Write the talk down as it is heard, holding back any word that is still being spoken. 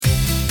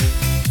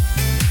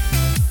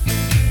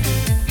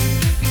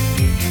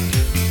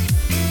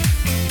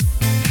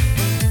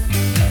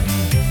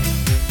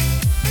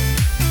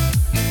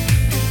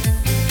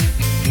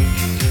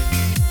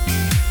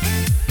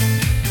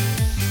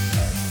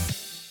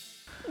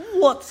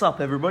What's up,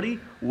 everybody?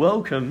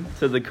 Welcome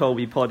to the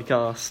Colby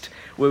Podcast,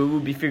 where we will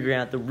be figuring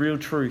out the real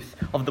truth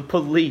of the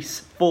police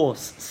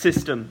force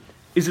system.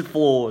 Is it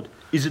flawed?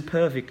 Is it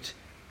perfect?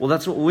 Well,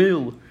 that's what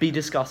we'll be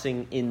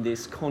discussing in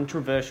this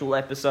controversial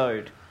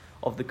episode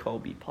of the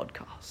Colby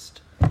Podcast.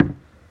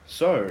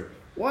 So,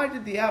 why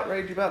did the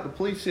outrage about the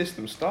police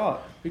system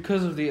start?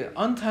 Because of the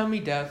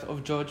untimely death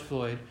of George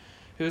Floyd,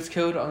 who was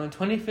killed on the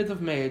 25th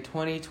of May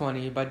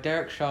 2020 by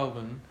Derek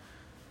Chauvin.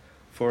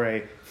 For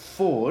a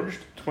forged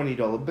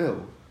 $20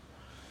 bill.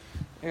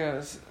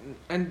 Yes,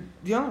 and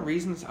the only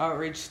reason this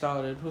outrage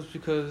started was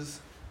because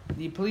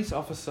the police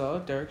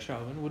officer, Derek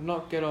Chauvin, would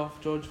not get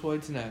off George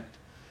Floyd's neck,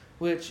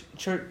 which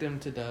choked him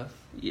to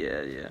death.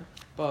 Yeah.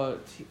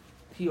 But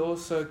he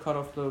also cut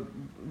off the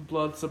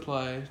blood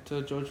supply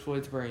to George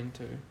Floyd's brain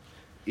too.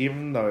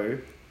 Even though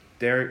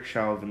Derek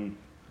Chauvin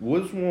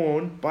was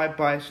warned by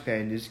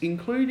bystanders,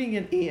 including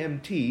an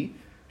EMT,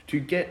 to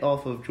get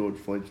off of George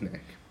Floyd's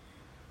neck.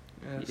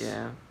 Yes.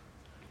 Yeah.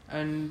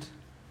 And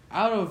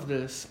out of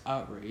this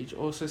outrage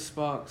also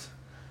sparked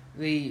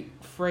the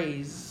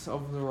phrase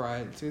of the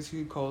riot, as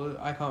you call it,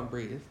 "I can't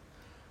breathe,"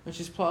 which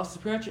is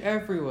plastered pretty much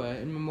everywhere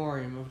in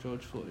memoriam of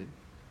George Floyd.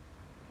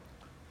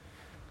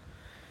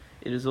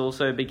 It has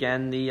also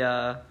began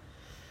the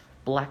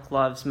Black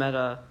Lives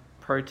Matter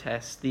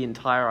protest, the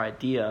entire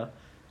idea,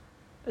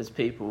 as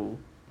people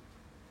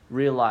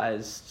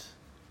realised,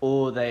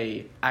 or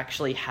they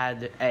actually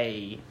had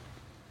a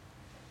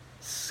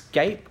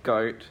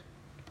scapegoat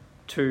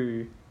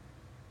to,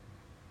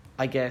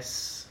 I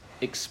guess,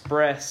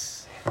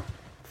 express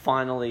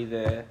finally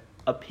their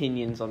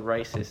opinions on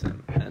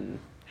racism and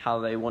how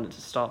they wanted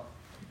to stop.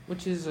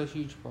 Which is a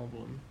huge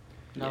problem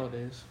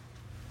nowadays.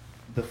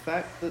 The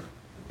fact that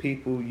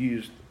people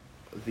used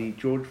the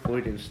George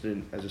Floyd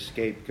incident as a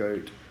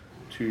scapegoat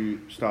to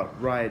start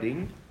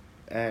rioting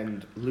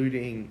and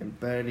looting and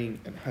burning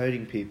and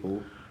hurting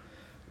people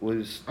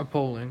was,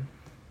 Appalling.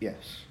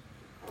 yes.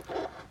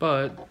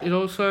 But it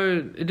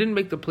didn't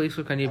make the police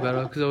look any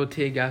better because they were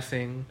tear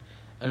gassing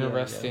and Yeah,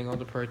 arresting all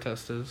the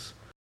protesters.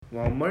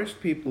 While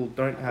most people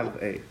don't have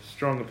a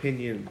strong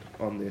opinion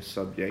on this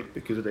subject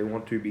because they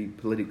want to be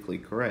politically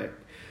correct,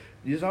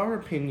 it is our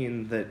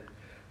opinion that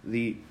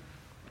the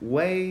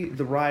way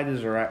the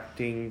rioters are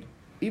acting,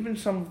 even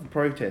some of the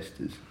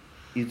protesters,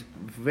 is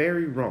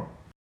very wrong.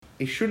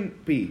 It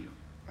shouldn't be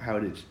how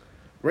it is.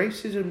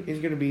 Racism is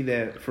going to be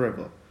there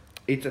forever.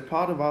 It's a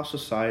part of our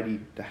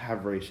society to have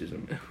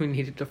racism. We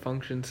need it to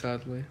function,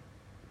 sadly.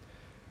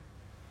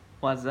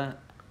 Why's that?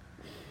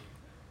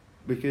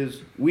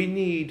 Because we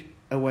need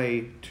a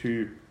way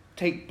to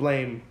take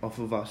blame off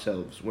of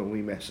ourselves when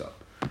we mess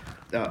up.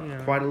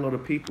 Quite a lot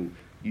of people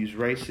use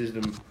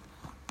racism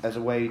as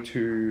a way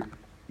to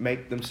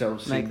make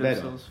themselves Make seem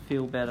better. themselves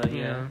feel better,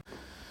 yeah.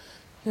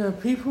 Yeah,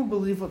 people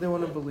believe what they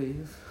want to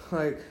believe.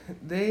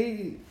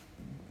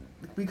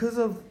 Because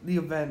of the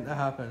event that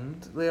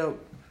happened, they're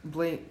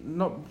they're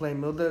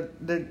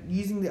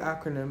using the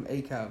acronym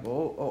ACAB,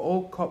 or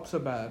all cops are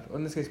bad, or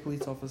in this case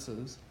police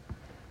officers.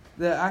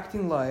 They're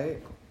acting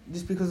like,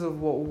 just because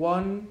of what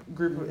one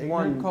group of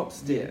ignorant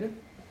cops did,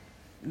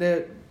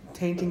 they're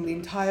tainting the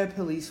entire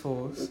police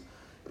force.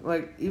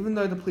 Like, even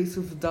though the police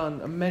have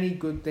done many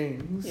good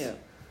things,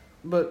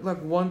 but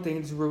like one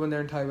thing to ruin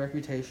their entire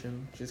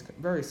reputation, which is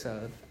very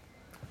sad.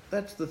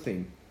 That's the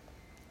thing.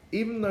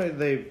 Even though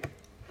they've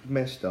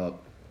messed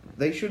up,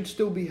 they should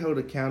still be held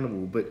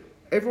accountable, but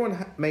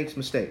everyone makes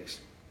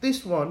mistakes.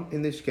 This one,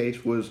 in this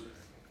case, was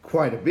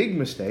quite a big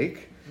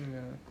mistake,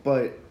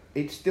 but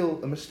it's still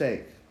a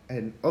mistake.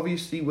 And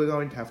obviously we're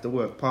going to have to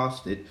work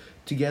past it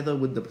together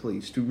with the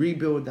police to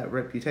rebuild that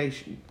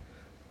reputation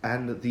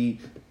and the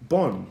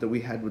bond that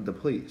we had with the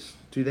police,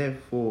 to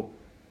therefore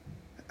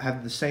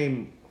have the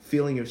same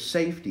feeling of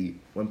safety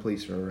when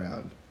police are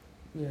around.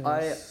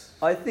 Yes.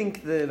 I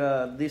think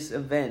that this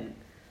event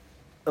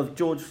of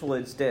George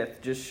Floyd's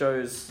death just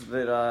shows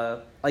that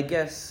I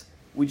guess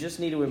we just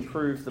need to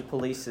improve the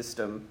police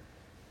system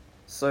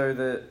so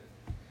that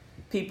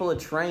people are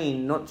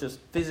trained not just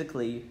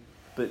physically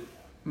but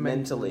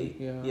mentally.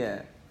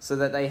 Yeah. So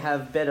that they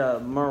have better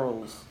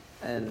morals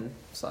and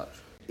such.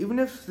 Even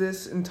if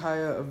this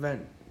entire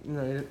event,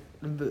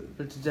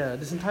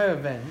 this entire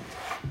event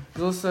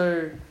has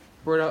also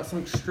brought out some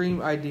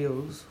extreme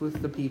ideals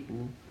with the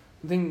people,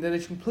 I think that it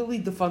should completely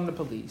defund the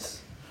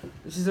police,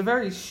 which is a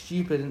very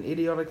stupid and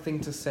idiotic thing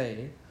to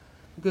say,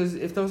 because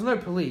if there was no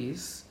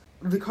police,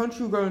 the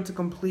country would go into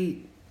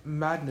complete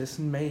madness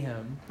and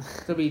mayhem.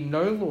 There'll be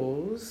no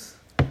laws,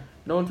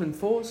 no one to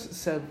enforce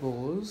said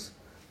laws,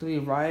 there'll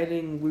be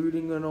rioting,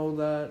 looting and all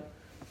that.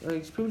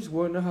 Like, people just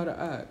won't know how to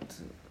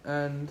act,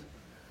 and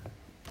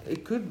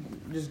it could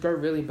just go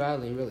really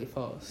badly really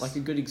fast. Like, a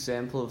good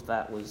example of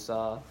that was,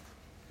 I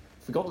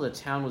forgot what the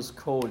town was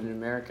called in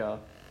America,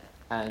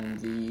 and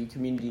the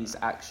communities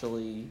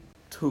actually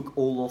took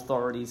all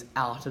authorities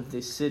out of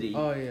this city.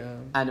 Oh, yeah.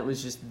 And it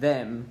was just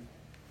them,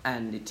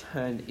 and it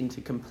turned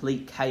into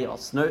complete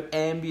chaos. No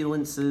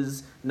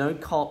ambulances, no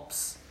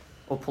cops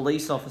or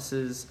police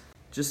officers,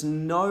 just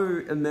no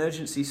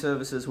emergency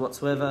services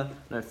whatsoever,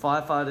 no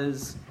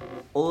firefighters,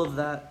 all of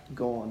that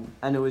gone,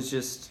 and it was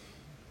just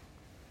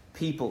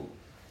people.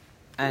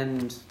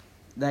 And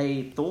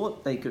they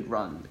thought they could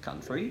run the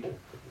country,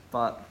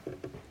 but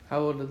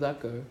How well did that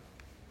go?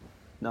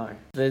 no.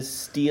 There's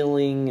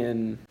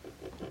stealing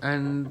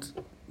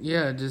And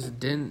yeah, it just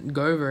didn't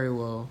go very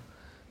well.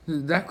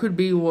 That could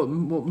be what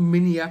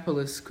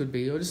Minneapolis could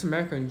be, or just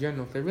America in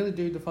general, if they really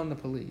do defund the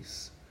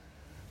police.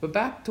 But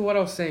back to what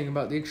I was saying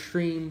about the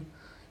extreme,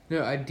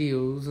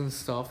 ideals and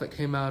stuff that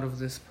came out of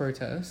this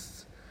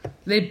protest.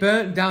 They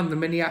burnt down the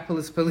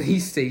Minneapolis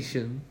police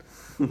station.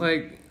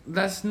 Like,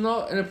 that's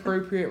not an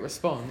appropriate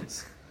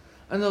response.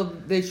 And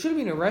they should have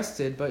been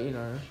arrested, but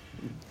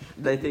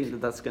they think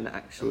that that's going to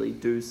actually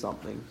do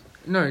something.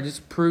 No, it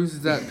just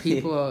proves that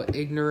people are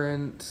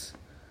ignorant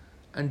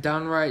and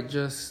downright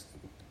just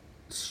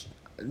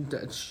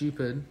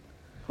stupid.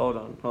 Hold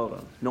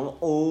on. Not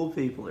all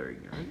people are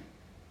ignorant.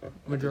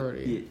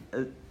 Majority.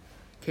 Yeah.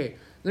 Okay,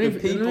 let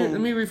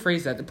me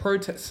rephrase that.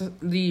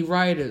 The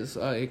rioters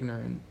are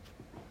ignorant.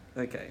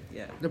 Okay,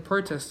 yeah. The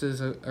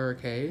protesters are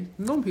okay.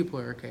 Non-people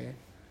are okay.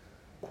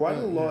 Quite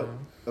a lot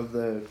of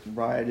the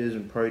rioters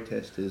and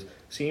protesters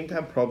seem to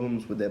have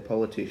problems with their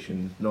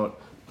politicians not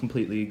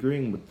completely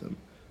agreeing with them.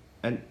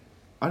 And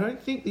I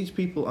don't think these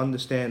people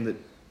understand that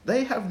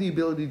they have the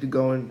ability to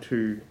go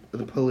into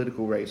the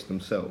political race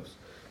themselves.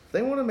 If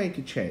they want to make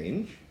a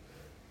change,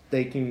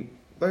 they can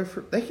go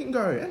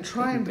and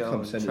try and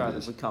become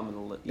senators. And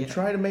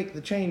try to make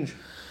the change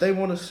they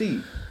want to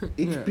see.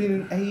 It's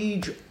been an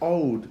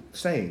age-old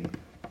saying,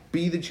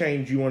 be the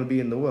change you want to be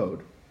in the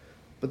world.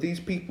 But these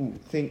people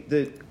think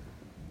that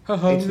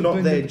it's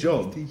not their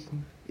job.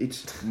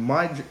 It's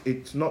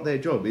not their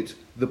job. It's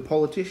the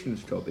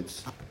politician's job.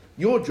 It's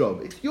your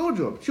job. It's your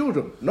job. It's your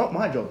job. Not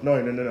my job.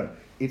 No.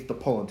 It's the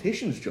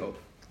politician's job.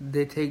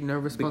 They take no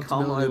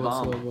responsibility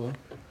whatsoever.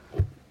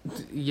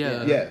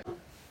 Yeah.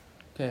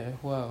 Okay,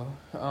 well,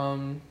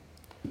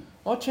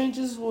 what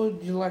changes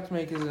would you like to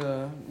make as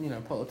a,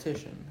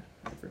 politician,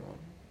 everyone?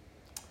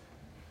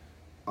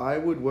 I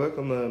would work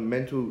on the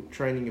mental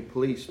training of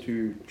police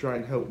to try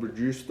and help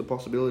reduce the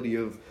possibility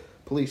of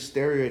police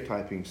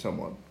stereotyping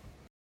someone.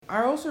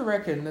 I also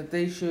reckon that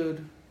they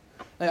should,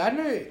 I don't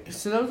know,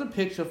 so there was a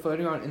picture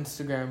floating on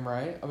Instagram,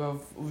 right,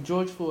 of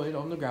George Floyd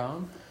on the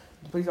ground,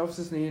 the police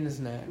officer's knee in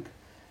his neck,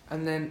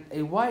 and then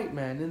a white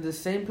man in the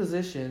same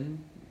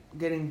position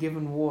getting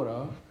given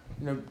water,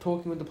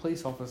 talking with the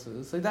police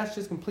officers. So that's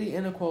just complete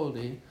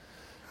inequality.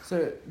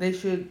 So they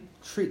should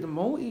treat them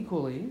all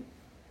equally,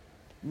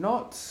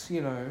 not,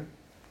 stereotype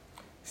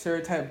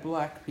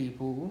black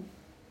people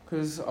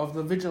because of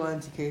the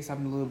vigilante case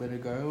happened a little bit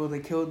ago where they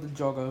killed the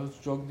jogger who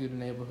jogged through the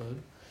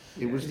neighborhood.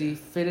 It was the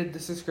fitted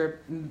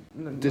description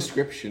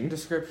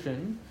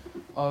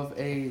of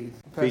a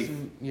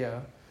person,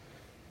 in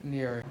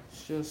the area.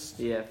 It's just...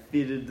 Yeah,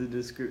 fitted the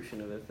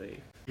description of a thief.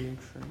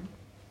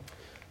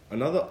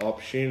 Another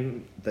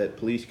option that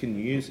police can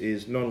use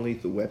is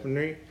non-lethal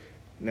weaponry.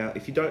 Now,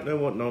 if you don't know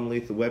what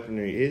non-lethal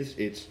weaponry is,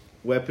 it's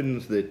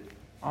weapons that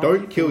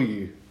don't kill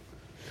you.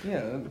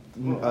 Yeah.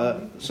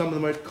 Some of the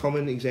most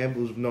common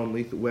examples of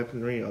non-lethal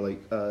weaponry are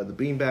like the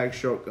beanbag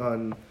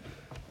shotgun,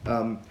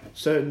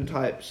 certain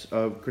types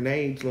of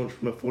grenades launched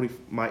from a 40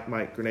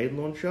 Mike grenade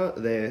launcher.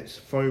 They're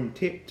foam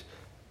tipped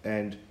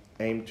and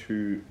aimed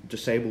to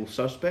disable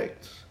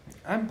suspects.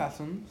 And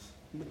batons.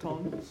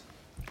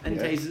 And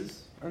tasers.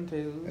 And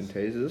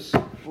tasers.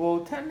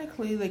 Well,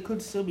 technically, they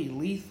could still be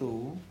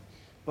lethal,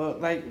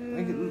 but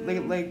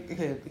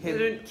okay. They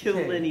don't kill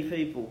any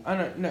people.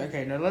 No.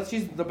 Let's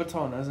use the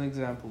baton as an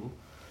example.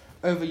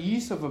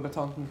 Overuse of a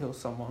baton can kill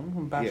someone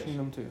from bashing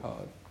them too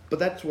hard. But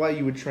that's why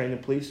you would train a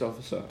police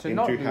officer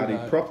into how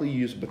to properly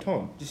use a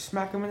baton. Just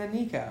smack them in the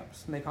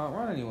kneecaps, and they can't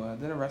run anywhere.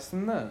 Then arrest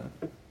them there.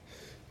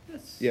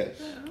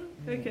 Yes.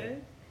 Okay.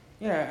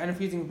 Yeah, and if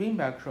using a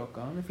beanbag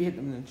shotgun, if you hit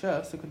them in the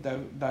chest, it could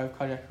die of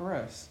cardiac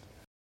arrest.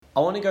 I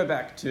want to go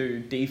back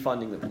to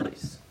defunding the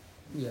police.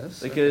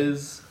 Yes.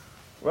 Because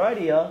right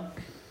here,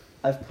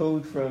 I've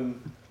pulled from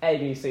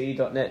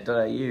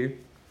abc.net.au.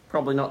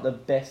 Probably not the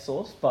best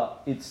source,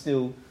 but it's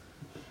still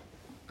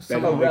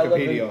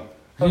a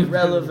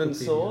relevant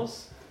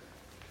source.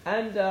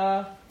 And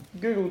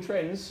Google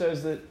Trends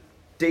shows that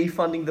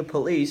defunding the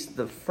police,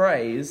 the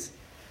phrase,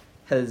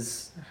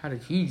 has had a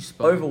huge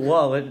spike.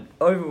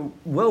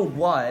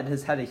 Worldwide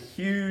has had a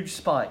huge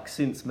spike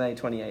since May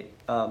 28th.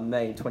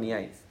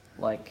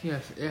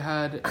 Yes, it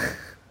had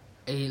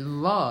a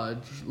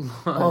large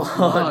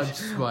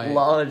spike.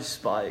 Large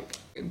spike.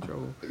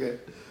 Okay.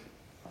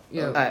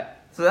 Yeah. Alright,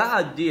 so that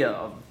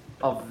idea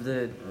of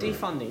the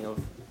defunding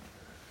of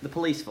the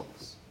police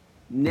force,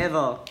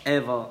 never,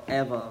 ever,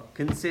 ever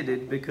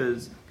considered,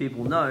 because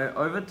people know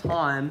over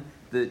time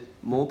that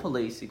more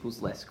police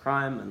equals less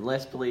crime and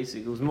less police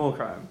equals more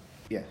crime.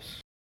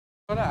 Yes.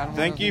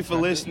 Thank you for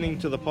listening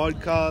to the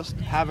podcast.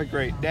 Have a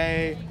great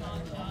day.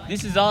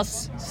 This is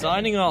us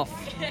signing off.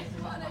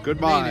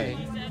 Goodbye.